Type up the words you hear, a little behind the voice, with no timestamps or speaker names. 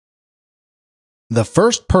The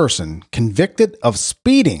first person convicted of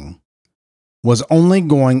speeding was only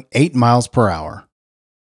going 8 miles per hour.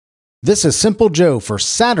 This is Simple Joe for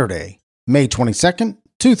Saturday, May 22nd,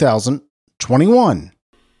 2021.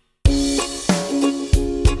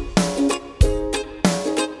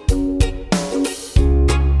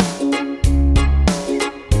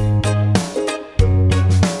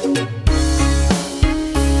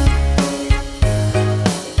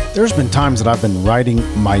 There's been times that I've been riding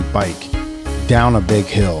my bike down a big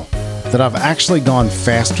hill that I've actually gone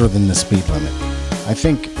faster than the speed limit. I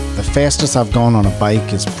think the fastest I've gone on a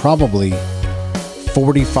bike is probably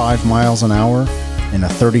 45 miles an hour in a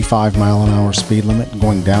 35 mile an hour speed limit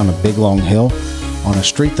going down a big long hill on a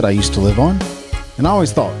street that I used to live on. And I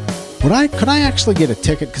always thought, could I actually get a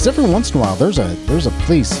ticket? Because every once in a while there's a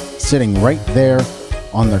police sitting right there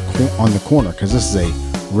on the corner, because this is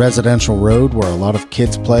a residential road where a lot of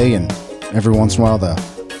kids play, and every once in a while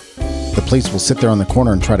the police will sit there on the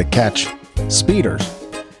corner and try to catch speeders.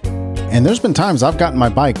 And there's been times I've gotten my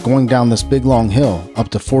bike going down this big long hill up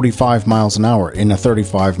to 45 miles an hour in a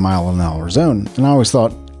 35 mile an hour zone. And I always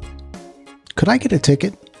thought, could I get a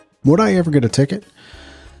ticket? Would I ever get a ticket?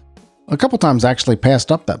 A couple times I actually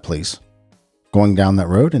passed up that police going down that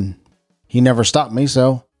road, and he never stopped me,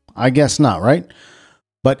 so I guess not, right?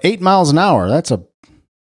 But 8 miles an hour, that's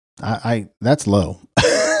low.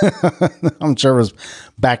 I'm sure it was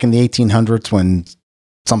back in the 1800s when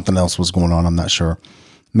something else was going on. I'm not sure.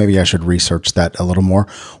 Maybe I should research that a little more.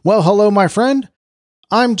 Well, hello, my friend.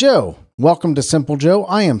 I'm Joe. Welcome to Simple Joe.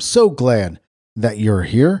 I am so glad that you're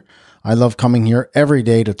here. I love coming here every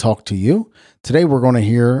day to talk to you. Today, we're going to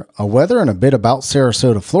hear a weather and a bit about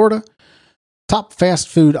Sarasota, Florida, top fast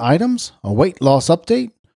food items, a weight loss update.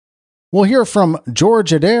 We'll hear from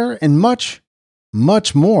George Adair and much,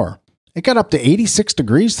 much more. It got up to 86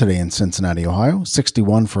 degrees today in Cincinnati, Ohio,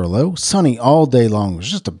 61 for a low, sunny all day long. It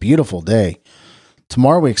was just a beautiful day.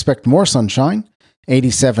 Tomorrow we expect more sunshine,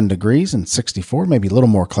 87 degrees and 64, maybe a little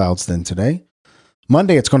more clouds than today.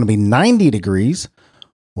 Monday it's going to be 90 degrees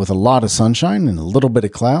with a lot of sunshine and a little bit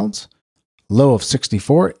of clouds, low of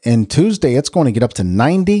 64. And Tuesday it's going to get up to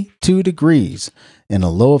 92 degrees and a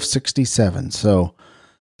low of 67. So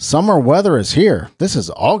summer weather is here. This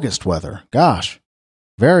is August weather. Gosh.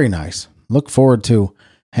 Very nice. Look forward to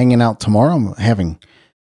hanging out tomorrow. I'm having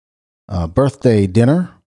a birthday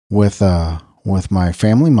dinner with my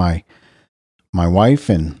family, my wife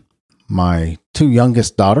and my two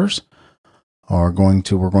youngest daughters we're going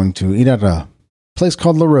to eat at a place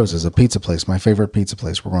called La Rosa's, a pizza place, my favorite pizza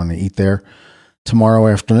place. We're going to eat there tomorrow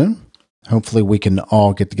afternoon. Hopefully we can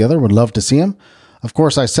all get together. Would love to see them. Of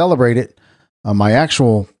course, I celebrated my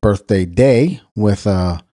actual birthday day with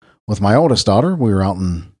my oldest daughter. We were out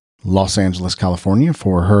in Los Angeles, California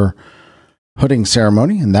for her hooding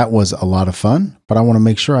ceremony, and that was a lot of fun. But I want to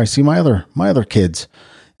make sure I see my other kids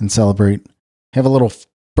and celebrate, have a little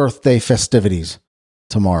birthday festivities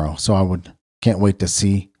tomorrow. So can't wait to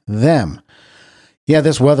see them. Yeah,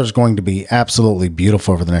 this weather's going to be absolutely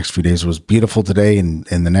beautiful over the next few days. It was beautiful today, and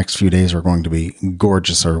the next few days are going to be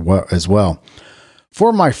gorgeous as well.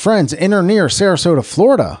 For my friends in or near Sarasota,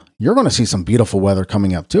 Florida, you're going to see some beautiful weather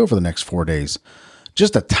coming up too over the next 4 days.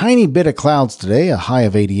 Just a tiny bit of clouds today, a high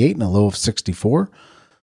of 88 and a low of 64.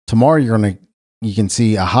 Tomorrow you can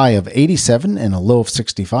see a high of 87 and a low of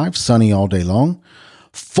 65, sunny all day long.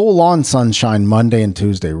 Full on sunshine Monday and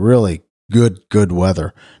Tuesday. Really good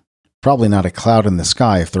weather. Probably not a cloud in the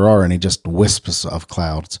sky if there are any, just wisps of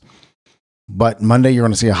clouds. But Monday you're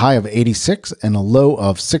going to see a high of 86 and a low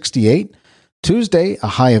of 68. Tuesday, a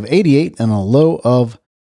high of 88 and a low of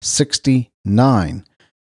 69.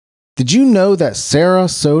 Did you know that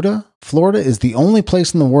Sarasota, Florida is the only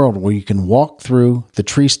place in the world where you can walk through the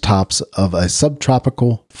tree tops of a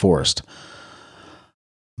subtropical forest?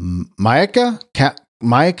 Maica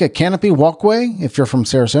Canopy Walkway, if you're from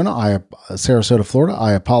Sarasota, Florida,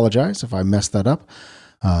 I apologize if I messed that up.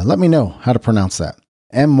 Let me know how to pronounce that.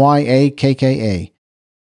 Myakka.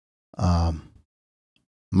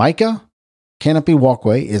 Maica Canopy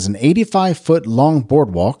Walkway is an 85-foot long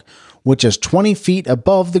boardwalk which is 20 feet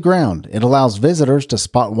above the ground. It allows visitors to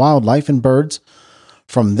spot wildlife and birds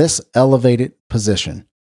from this elevated position.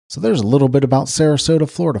 So there's a little bit about Sarasota,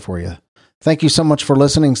 Florida for you. Thank you so much for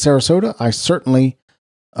listening, Sarasota. I certainly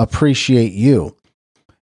appreciate you.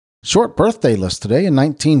 Short birthday list today. In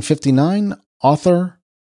 1959, Arthur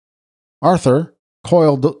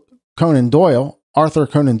Conan Doyle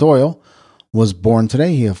was born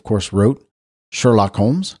today. He, of course, wrote Sherlock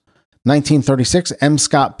Holmes. 1936, M.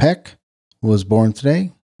 Scott Peck was born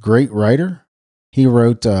today. Great writer. He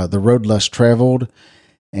wrote The Road Less Traveled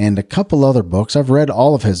and a couple other books. I've read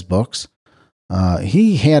all of his books.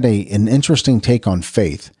 he had an interesting take on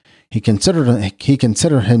faith. He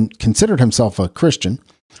considered himself a Christian,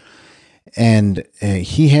 and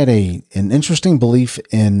he had an interesting belief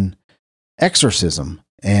in exorcism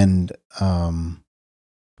and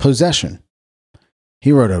possession.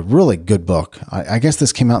 He wrote a really good book. I guess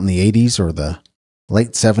this came out in the 80s or the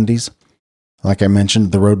late 70s. Like I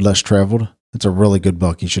mentioned, The Road Less Traveled. It's a really good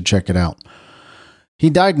book. You should check it out. He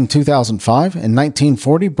died in 2005. In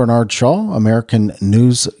 1940, Bernard Shaw, American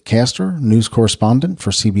newscaster, news correspondent for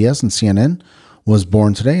CBS and CNN, was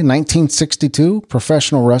born today. In 1962,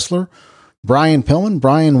 professional wrestler Brian Pillman.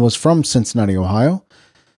 Brian was from Cincinnati, Ohio.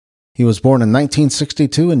 He was born in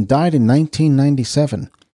 1962 and died in 1997.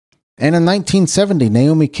 And in 1970,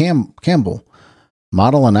 Naomi Campbell,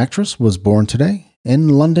 model and actress, was born today in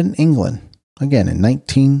London, England. Again, in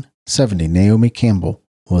 1970, Naomi Campbell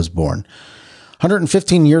was born.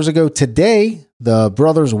 115 years ago today, the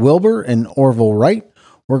brothers Wilbur and Orville Wright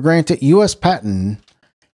were granted U.S. patent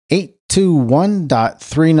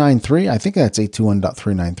 821.393. I think that's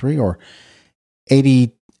 821.393 or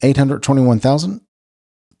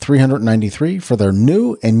 821,393 for their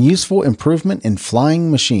new and useful improvement in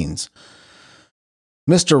flying machines.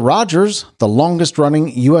 Mr. Rogers, the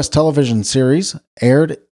longest-running U.S. television series,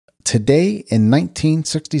 aired today in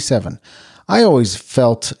 1967. I always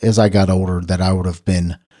felt as I got older that I would have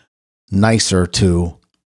been nicer to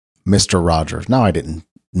Mr. Rogers. Now, I didn't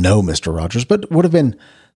know Mr. Rogers, but would have been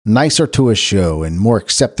nicer to his show and more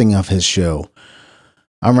accepting of his show.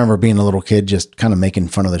 I remember being a little kid just kind of making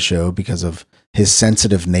fun of the show because of his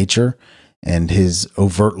sensitive nature and his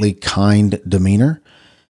overtly kind demeanor.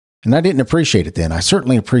 And I didn't appreciate it then. I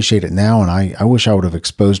certainly appreciate it now, and I wish I would have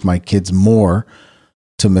exposed my kids more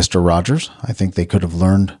to Mr. Rogers. I think they could have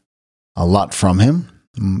learned a lot from him.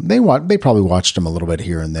 They probably watched him a little bit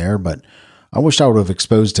here and there, but I wish I would have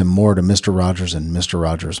exposed him more to Mr. Rogers and Mr.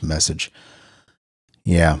 Rogers' message.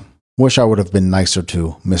 Yeah, wish I would have been nicer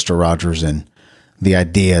to Mr. Rogers and the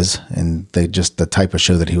ideas and the type of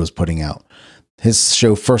show that he was putting out. His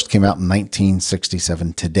show first came out in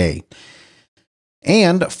 1967 today.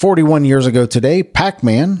 And 41 years ago today,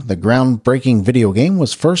 Pac-Man, the groundbreaking video game,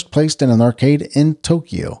 was first placed in an arcade in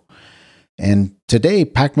Tokyo. And today,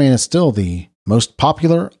 Pac-Man is still the most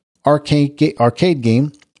popular arcade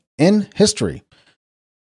game in history.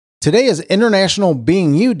 Today is International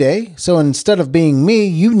Being You Day, so instead of being me,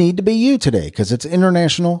 you need to be you today, because it's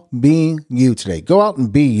International Being You today. Go out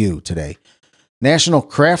and be you today. National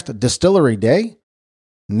Craft Distillery Day,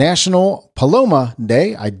 National Paloma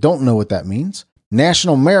Day, I don't know what that means,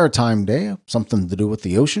 National Maritime Day, something to do with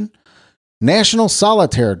the ocean, National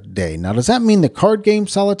Solitaire Day. Now, does that mean the card game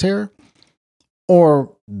Solitaire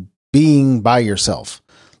or being by yourself?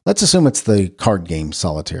 Let's assume it's the card game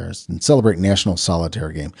Solitaire and celebrate National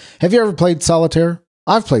Solitaire Game. Have you ever played Solitaire?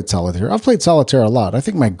 I've played Solitaire. I've played Solitaire a lot. I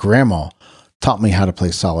think my grandma taught me how to play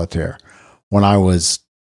Solitaire when I was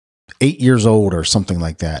 8 years old or something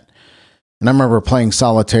like that. And I remember playing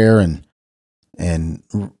Solitaire and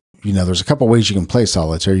you know, there's a couple ways you can play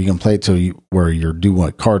Solitaire. You can play it where you're doing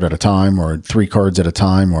a card at a time or 3 cards at a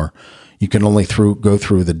time, or you can only go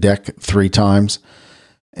through the deck 3 times.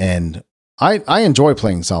 And I enjoy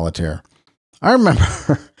playing Solitaire. I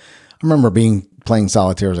remember playing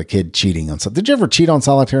Solitaire as a kid, cheating on something. Did you ever cheat on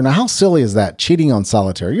Solitaire? Now, how silly is that? Cheating on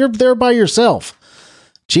Solitaire. You're there by yourself.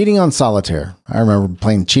 Cheating on Solitaire. I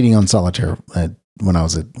remember cheating on Solitaire when I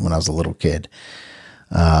was a little kid.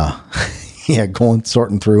 Yeah,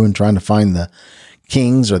 sorting through and trying to find the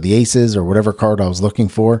kings or the aces or whatever card I was looking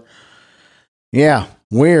for. Yeah,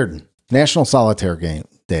 weird. National Solitaire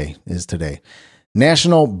Day is today.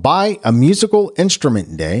 National Buy a Musical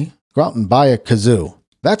Instrument Day. Go out and buy a kazoo.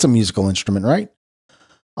 That's a musical instrument, right?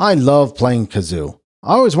 I love playing kazoo.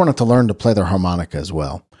 I always wanted to learn to play the harmonica as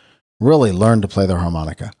well. Really learn to play the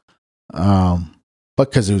harmonica.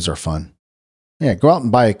 But kazoos are fun. Yeah, go out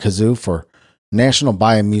and buy a kazoo for National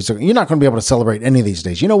Buy a Musical. You're not going to be able to celebrate any of these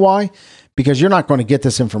days. You know why? Because you're not going to get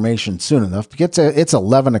this information soon enough. It's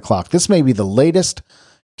 11 o'clock. This may be the latest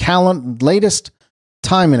time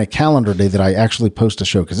in a calendar day that I actually post a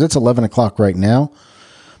show, because it's 11 o'clock right now.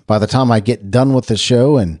 By the time I get done with the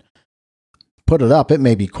show and put it up, it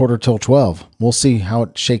may be 11:45. We'll see how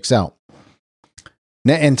it shakes out.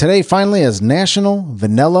 And today finally is National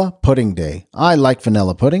Vanilla Pudding Day. I like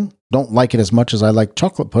vanilla pudding. Don't like it as much as I like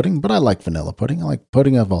chocolate pudding, but I like vanilla pudding. I like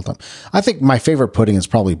pudding of all time. I think my favorite pudding is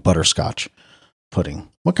probably butterscotch pudding.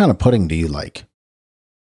 What kind of pudding do you like?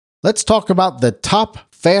 Let's talk about the top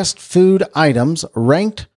fast food items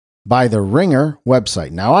ranked by the Ringer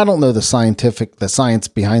website. Now, I don't know the science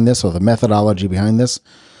behind this or the methodology behind this,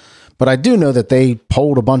 But I do know that they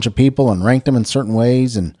polled a bunch of people and ranked them in certain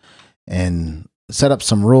ways and set up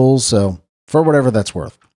some rules. So for whatever that's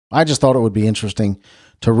worth, I just thought it would be interesting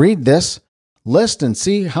to read this list and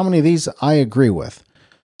see how many of these I agree with.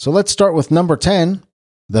 So let's start with number 10,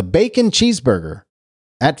 the bacon cheeseburger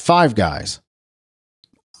at Five Guys.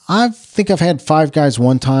 I think I've had Five Guys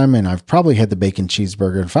one time, and I've probably had the bacon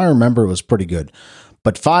cheeseburger. If I remember, it was pretty good.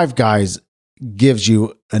 But Five Guys gives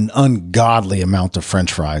you an ungodly amount of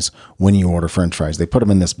French fries when you order French fries. They put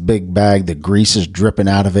them in this big bag. The grease is dripping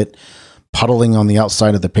out of it, puddling on the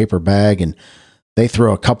outside of the paper bag, and they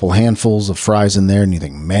throw a couple handfuls of fries in there, and you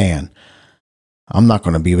think, man, I'm not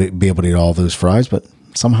going to be able to eat all those fries, but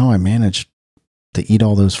somehow I managed to eat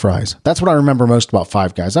all those fries. That's what I remember most about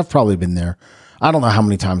Five Guys. I've probably been there. I don't know how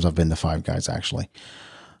many times I've been to Five Guys, actually.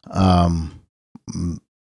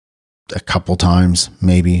 A couple times,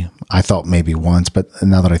 maybe. I thought maybe once, but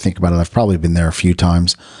now that I think about it, I've probably been there a few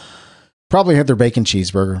times. Probably had their bacon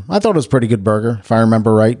cheeseburger. I thought it was a pretty good burger, if I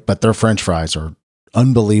remember right, but their French fries are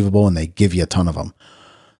unbelievable, and they give you a ton of them.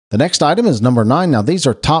 The next item is number 9. Now, these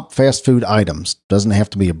are top fast food items. Doesn't have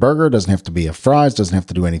to be a burger, doesn't have to be a fries, doesn't have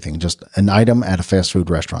to do anything. Just an item at a fast food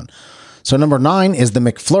restaurant. So number 9 is the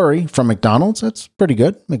McFlurry from McDonald's. That's pretty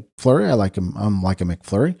good. McFlurry, I like him. I'm like a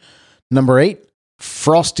McFlurry. Number 8,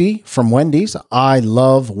 Frosty from Wendy's. I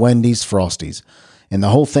love Wendy's Frosties. And the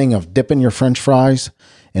whole thing of dipping your French fries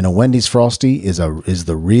in a Wendy's Frosty is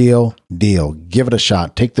the real deal. Give it a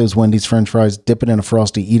shot. Take those Wendy's French fries, dip it in a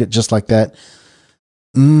Frosty, eat it just like that.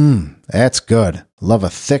 That's good. Love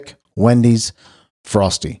a thick Wendy's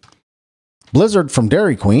Frosty. Blizzard from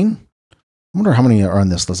Dairy Queen. I wonder how many are on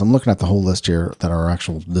this list. I'm looking at the whole list here that are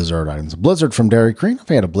actual dessert items. Blizzard from Dairy Queen. I've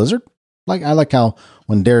had a Blizzard. I like how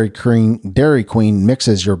when Dairy Queen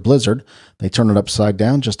mixes your Blizzard, they turn it upside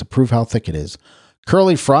down just to prove how thick it is.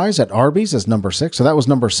 Curly fries at Arby's is number 6. So that was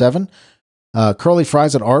number 7. Curly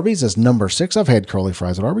fries at Arby's is number 6. I've had curly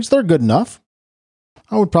fries at Arby's. They're good enough.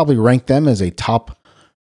 I would probably rank them as a top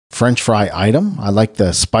French fry item. I like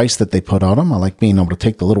the spice that they put on them. I like being able to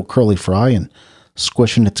take the little curly fry and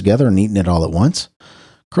squishing it together and eating it all at once.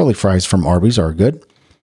 Curly fries from Arby's are good.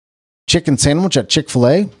 Chicken sandwich at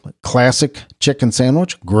Chick-fil-A. Classic chicken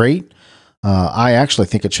sandwich. Great. I actually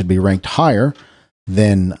think it should be ranked higher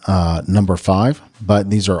than number 5, but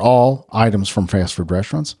these are all items from fast food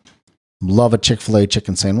restaurants. Love a Chick-fil-A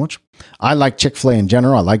chicken sandwich. I like Chick-fil-A in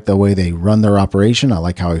general. I like the way they run their operation. I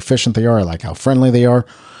like how efficient they are. I like how friendly they are.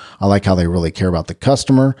 I like how they really care about the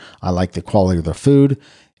customer. I like the quality of their food.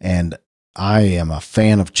 And I am a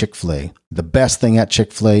fan of Chick-fil-A. The best thing at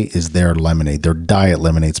Chick-fil-A is their lemonade, their diet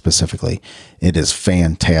lemonade specifically. It is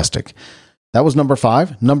fantastic. That was number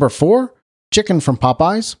 5. Number 4, chicken from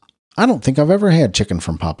Popeyes. I don't think I've ever had chicken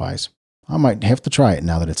from Popeyes. I might have to try it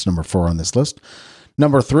now that it's number 4 on this list.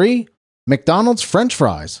 Number 3, McDonald's French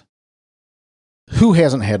fries. Who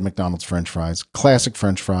hasn't had McDonald's French fries? Classic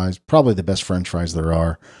French fries, probably the best French fries there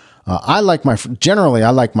are. I like my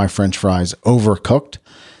French fries overcooked.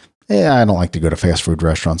 I don't like to go to fast food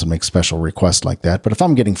restaurants and make special requests like that. But if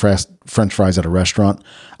I'm getting French fries at a restaurant,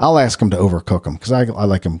 I'll ask them to overcook them because I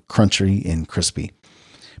like them crunchy and crispy.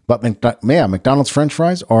 But McDonald's French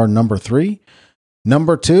fries are number 3.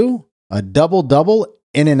 Number 2, a double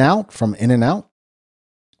In-N-Out from In-N-Out.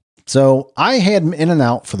 So I had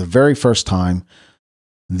In-N-Out for the very first time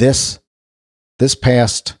this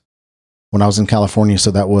past when I was in California.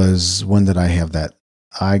 So that was, when did I have that?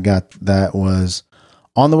 That was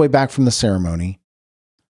on the way back from the ceremony.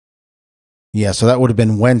 Yeah, so that would have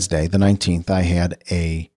been Wednesday, the 19th. I had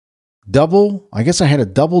a double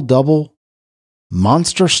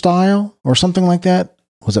monster style or something like that.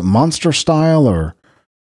 Was it monster style or?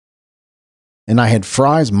 And I had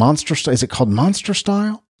fries monster style. Is it called monster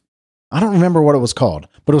style? I don't remember what it was called,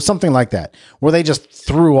 but it was something like that, where they just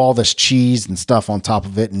threw all this cheese and stuff on top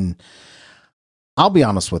of it. And I'll be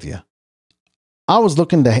honest with you, I was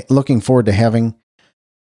looking forward to having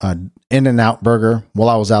an In-N-Out burger while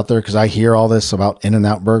I was out there because I hear all this about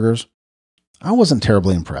In-N-Out burgers. I wasn't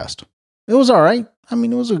terribly impressed. It was all right. I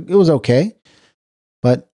mean, it was okay,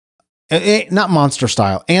 but not monster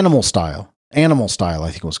style, animal style, I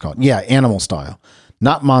think it was called. Yeah, animal style,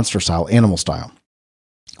 not monster style, animal style.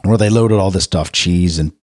 Where they loaded all this stuff, cheese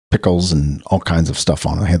and pickles and all kinds of stuff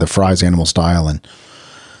on it. I had the fries animal style, and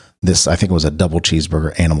this, I think it was a double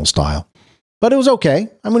cheeseburger animal style. But it was okay.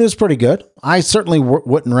 I mean, it was pretty good. I certainly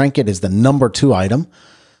wouldn't rank it as the number 2 item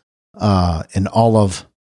in all of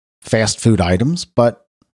fast food items, but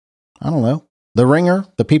I don't know.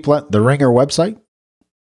 The people at the Ringer website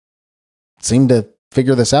seemed to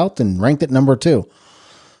figure this out and ranked it number 2.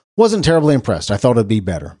 Wasn't terribly impressed. I thought it'd be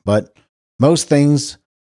better, but most things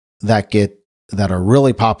that are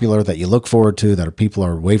really popular, that you look forward to, that people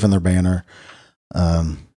are waving their banner.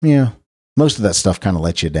 Most of that stuff kind of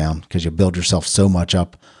lets you down because you build yourself so much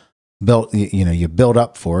up. You build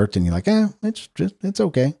up for it and you're like, it's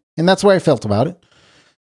okay. And that's the way I felt about it.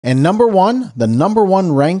 And the number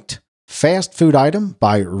one ranked fast food item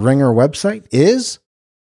by Ringer website is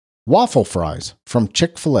waffle fries from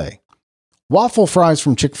Chick-fil-A. Waffle fries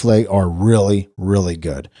from Chick-fil-A are really, really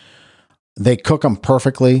good. They cook them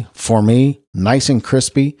perfectly for me, nice and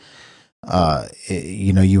crispy.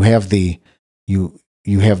 You have the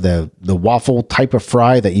waffle type of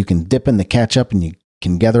fry that you can dip in the ketchup, and you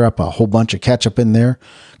can gather up a whole bunch of ketchup in there.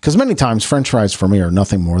 Because many times French fries for me are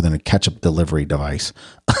nothing more than a ketchup delivery device.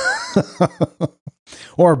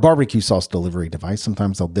 Or a barbecue sauce delivery device.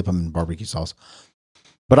 Sometimes I'll dip them in barbecue sauce.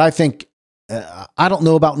 But I think, I don't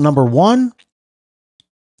know about number one.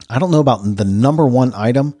 I don't know about the number one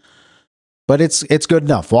item, but it's good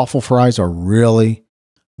enough. Waffle fries are really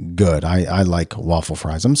good. I like waffle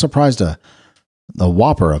fries. I'm surprised the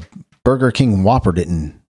Whopper, a Burger King Whopper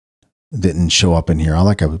didn't show up in here. I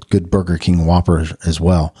like a good Burger King Whopper as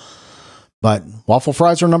well. But waffle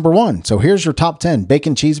fries are number one. So here's your top 10.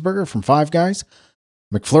 Bacon cheeseburger from Five Guys,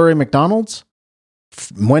 McFlurry McDonald's,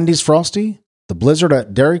 Wendy's Frosty, the Blizzard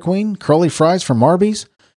at Dairy Queen, curly fries from Arby's,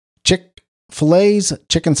 Chick-fil-A's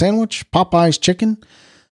chicken sandwich, Popeye's chicken,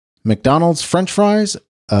 McDonald's French fries,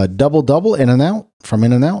 double In-N-Out from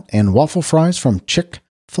In-N-Out, and waffle fries from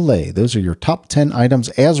Chick-fil-A. Those are your top 10 items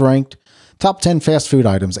as ranked, top 10 fast food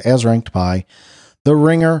items as ranked by the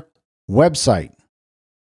Ringer website.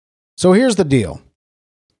 So here's the deal.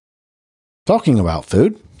 Talking about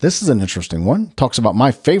food, this is an interesting one. Talks about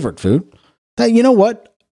my favorite food. That, you know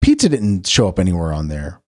what? Pizza didn't show up anywhere on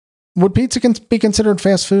there. Would pizza be considered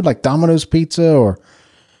fast food, like Domino's Pizza or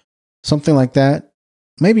something like that?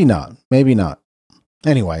 Maybe not. Maybe not.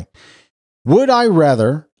 Anyway, would I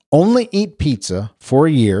rather only eat pizza for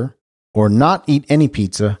a year or not eat any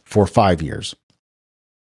pizza for 5 years?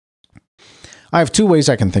 I have two ways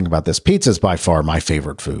I can think about this. Pizza is by far my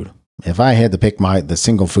favorite food. If I had to pick the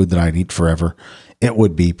single food that I'd eat forever, it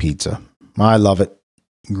would be pizza. I love it.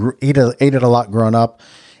 Ate it a lot growing up.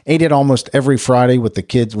 Ate it almost every Friday with the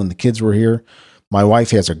kids when the kids were here. My wife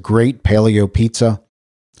has a great paleo pizza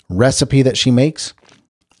recipe that she makes.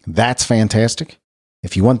 That's fantastic.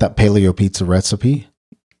 If you want that paleo pizza recipe,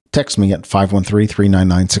 text me at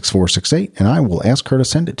 513-399-6468 and I will ask her to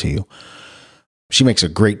send it to you. She makes a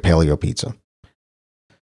great paleo pizza.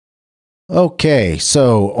 Okay,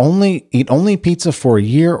 so eat only pizza for a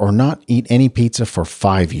year or not eat any pizza for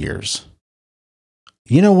 5 years.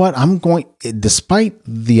 You know what? Despite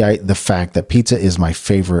the fact that pizza is my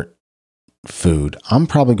favorite food, I'm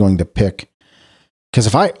probably going to pick, because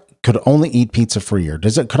if I could only eat pizza for a year,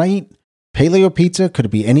 could I eat paleo pizza? Could it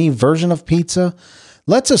be any version of pizza?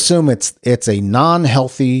 Let's assume it's a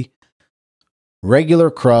non-healthy, regular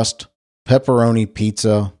crust, pepperoni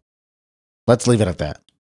pizza. Let's leave it at that.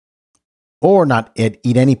 Or not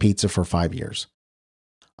eat any pizza for 5 years.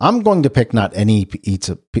 I'm going to pick not any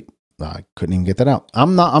pizza. I couldn't even get that out.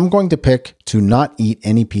 I'm going to pick to not eat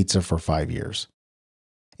any pizza for 5 years.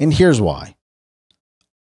 And here's why.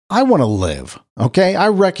 I want to live. Okay. I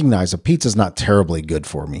recognize a pizza is not terribly good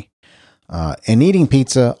for me. And eating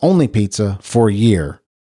only pizza for a year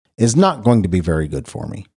is not going to be very good for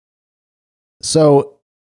me. So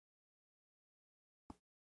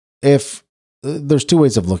if there's two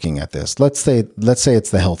ways of looking at this, let's say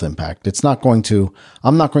it's the health impact. I'm not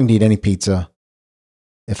going to eat any pizza.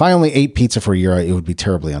 If I only ate pizza for a year, it would be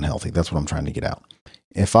terribly unhealthy. That's what I'm trying to get out.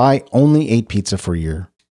 If I only ate pizza for a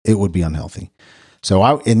year, it would be unhealthy. So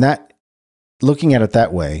looking at it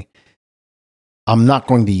that way, I'm not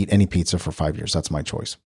going to eat any pizza for 5 years. That's my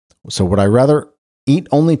choice. So would I rather eat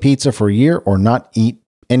only pizza for a year or not eat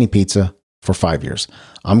any pizza for 5 years?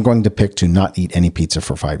 I'm going to pick to not eat any pizza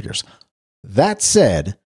for 5 years. That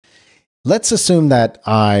said, let's assume that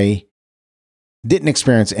I didn't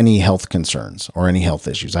experience any health concerns or any health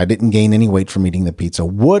issues. I didn't gain any weight from eating the pizza.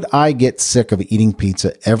 Would I get sick of eating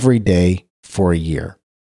pizza every day for a year?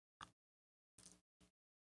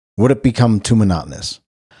 Would it become too monotonous?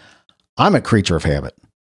 I'm a creature of habit.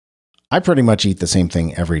 I pretty much eat the same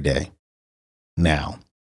thing every day. Now,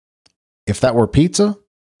 if that were pizza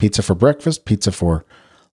for breakfast, pizza for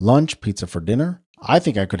lunch, pizza for dinner, I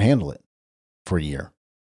think I could handle it for a year.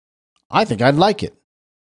 I think I'd like it.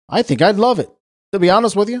 I think I'd love it. To be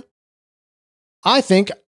honest with you, I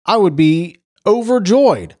think I would be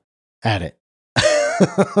overjoyed at it.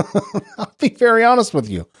 I'll be very honest with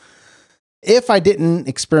you. If I didn't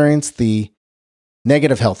experience the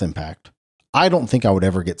negative health impact, I don't think I would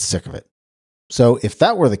ever get sick of it. So if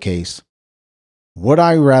that were the case, would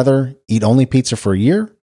I rather eat only pizza for a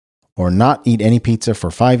year or not eat any pizza for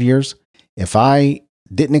 5 years? If I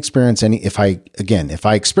didn't experience any, if I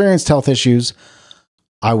experienced health issues,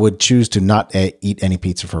 I would choose to not eat any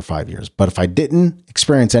pizza for 5 years. But if I didn't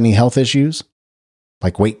experience any health issues,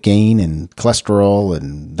 like weight gain and cholesterol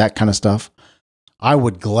and that kind of stuff, I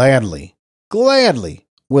would gladly,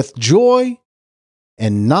 with joy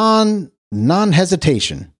and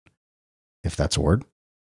non-hesitation, if that's a word,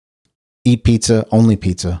 eat pizza, only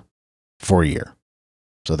pizza, for a year.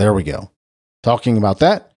 So there we go. Talking about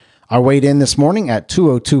that, I weighed in this morning at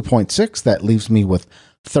 202.6. That leaves me with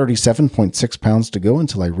 37.6 pounds to go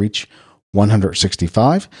until I reach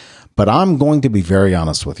 165. But I'm going to be very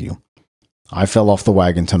honest with you. I fell off the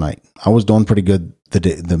wagon tonight. I was doing pretty good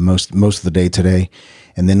most of the day today.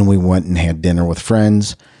 And then we went and had dinner with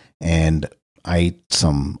friends, and I ate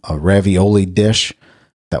a ravioli dish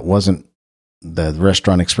that the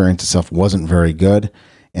restaurant experience itself wasn't very good.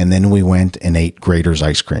 And then we went and ate Graeter's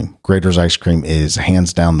ice cream. Graeter's ice cream is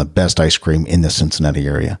hands down the best ice cream in the Cincinnati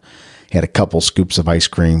area. Had a couple scoops of ice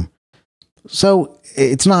cream. So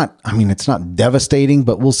it's not devastating,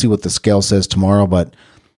 but we'll see what the scale says tomorrow. But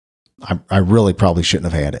I really probably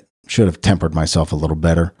shouldn't have had it. Should have tempered myself a little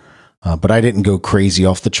better. But I didn't go crazy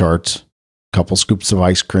off the charts. Couple scoops of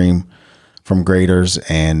ice cream from Graeter's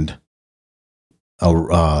and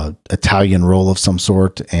a Italian roll of some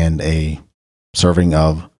sort and a serving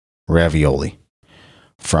of ravioli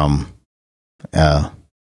from a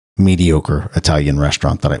mediocre Italian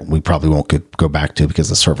restaurant that we probably won't go back to because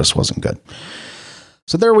the service wasn't good.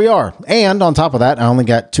 So there we are. And on top of that, I only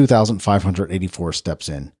got 2,584 steps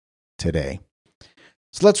in today.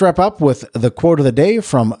 So let's wrap up with the quote of the day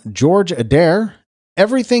from George Adair.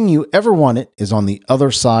 Everything you ever wanted is on the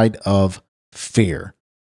other side of fear.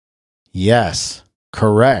 Yes,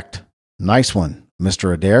 correct. Nice one,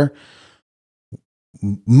 Mr. Adair.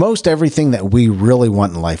 Most everything that we really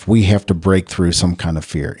want in life, we have to break through some kind of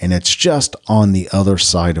fear. And it's just on the other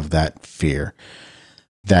side of that fear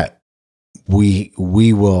that we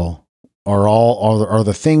will are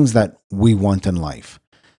the things that we want in life.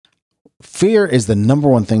 Fear is the number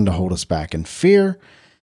one thing to hold us back, and fear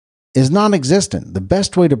is non-existent. The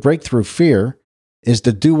best way to break through fear is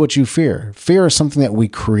to do what you fear. Fear is something that we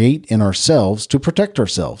create in ourselves to protect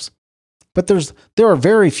ourselves. But there are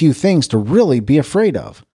very few things to really be afraid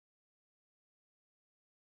of.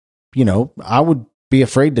 You know, I would be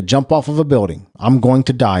afraid to jump off of a building. I'm going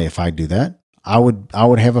to die if I do that. I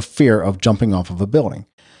would have a fear of jumping off of a building.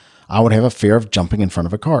 I would have a fear of jumping in front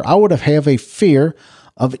of a car. I would have a fear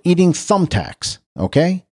of eating thumbtacks.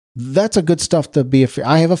 Okay? That's a good stuff to be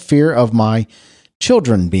I have a fear of my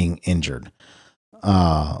children being injured.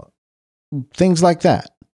 Things like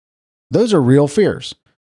that. Those are real fears.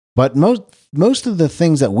 But most of the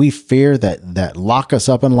things that we fear that lock us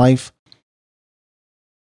up in life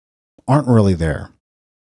aren't really there.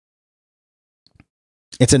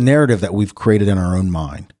 It's a narrative that we've created in our own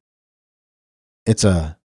mind. It's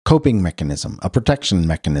a coping mechanism, a protection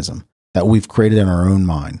mechanism that we've created in our own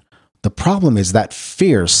mind. The problem is that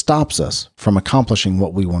fear stops us from accomplishing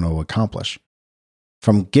what we want to accomplish,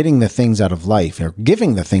 from getting the things out of life or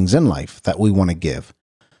giving the things in life that we want to give,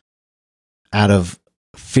 out of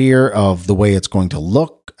fear of the way it's going to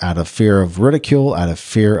look, out of fear of ridicule, out of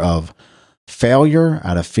fear of failure,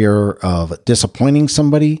 out of fear of disappointing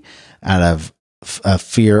somebody, out of a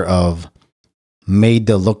fear of made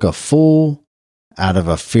to look a fool, out of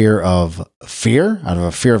a fear of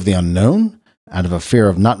the unknown, out of a fear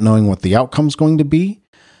of not knowing what the outcome's going to be.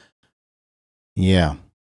 Yeah.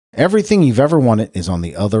 Everything you've ever wanted is on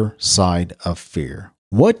the other side of fear.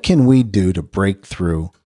 What can we do to break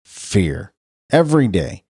through fear? Every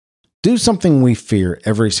day. Do something we fear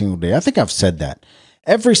every single day. I think I've said that.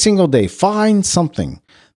 Every single day, find something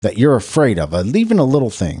that you're afraid of, even a little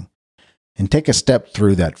thing, and take a step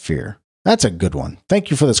through that fear. That's a good one. Thank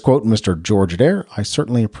you for this quote, Mr. George Adair. I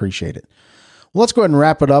certainly appreciate it. Well, let's go ahead and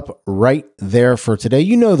wrap it up right there for today.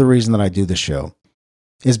 You know the reason that I do the show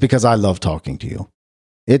is because I love talking to you.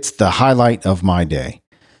 It's the highlight of my day.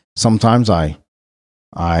 Sometimes I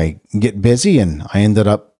get busy and I end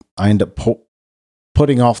up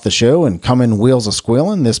putting off the show and come in wheels a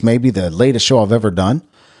squealing. This may be the latest show I've ever done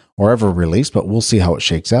or ever released, but we'll see how it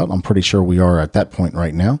shakes out. I'm pretty sure we are at that point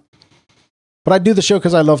right now. But I do the show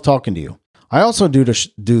because I love talking to you. I also do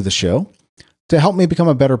the show to help me become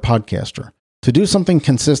a better podcaster, to do something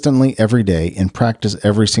consistently every day and practice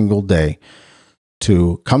every single day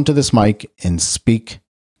to come to this mic and speak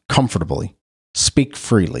comfortably, speak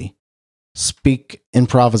freely, speak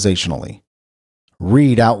improvisationally,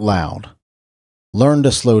 read out loud, learn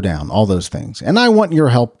to slow down, all those things. And I want your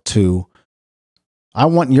help to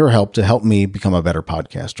help me become a better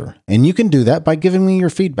podcaster. And you can do that by giving me your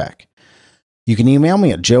feedback. You can email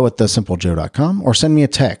me at joe@thesimplejoe.com or send me a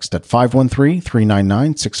text at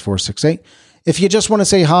 513-399-6468. If you just want to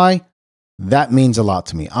say hi, that means a lot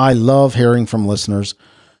to me. I love hearing from listeners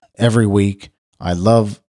every week. I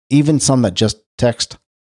love even some that just text,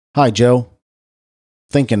 "Hi, Joe.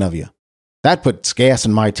 Thinking of you." That puts gas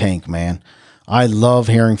in my tank, man. I love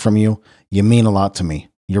hearing from you. You mean a lot to me.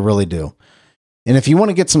 You really do. And if you want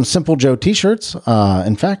to get some Simple Joe t-shirts,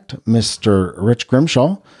 in fact, Mr. Rich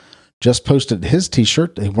Grimshaw just posted his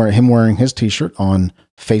t-shirt, him wearing his t-shirt on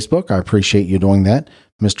Facebook. I appreciate you doing that,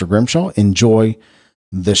 Mr. Grimshaw. Enjoy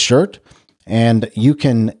the shirt. And you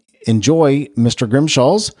can enjoy Mr.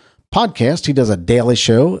 Grimshaw's podcast. He does a daily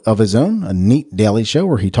show of his own, a neat daily show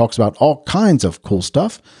where he talks about all kinds of cool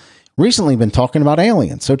stuff. Recently been talking about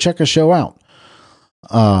aliens, so check his show out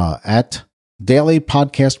at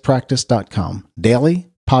dailypodcastpractice.com,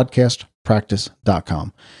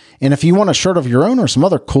 dailypodcastpractice.com. And if you want a shirt of your own or some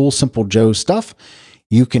other cool Simple Joe stuff,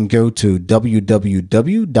 you can go to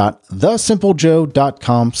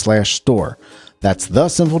www.thesimplejoe.com/store. That's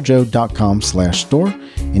thesimplejoe.com/store.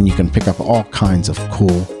 And you can pick up all kinds of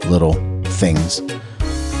cool little things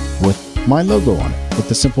with my logo on it, with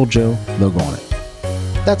the Simple Joe logo on it.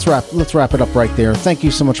 Let's wrap it up right there. Thank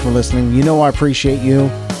you so much for listening. You know I appreciate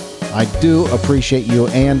you. I do appreciate you,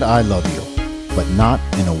 and I love you, but not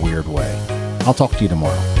in a weird way. I'll talk to you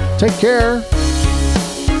tomorrow. Take care.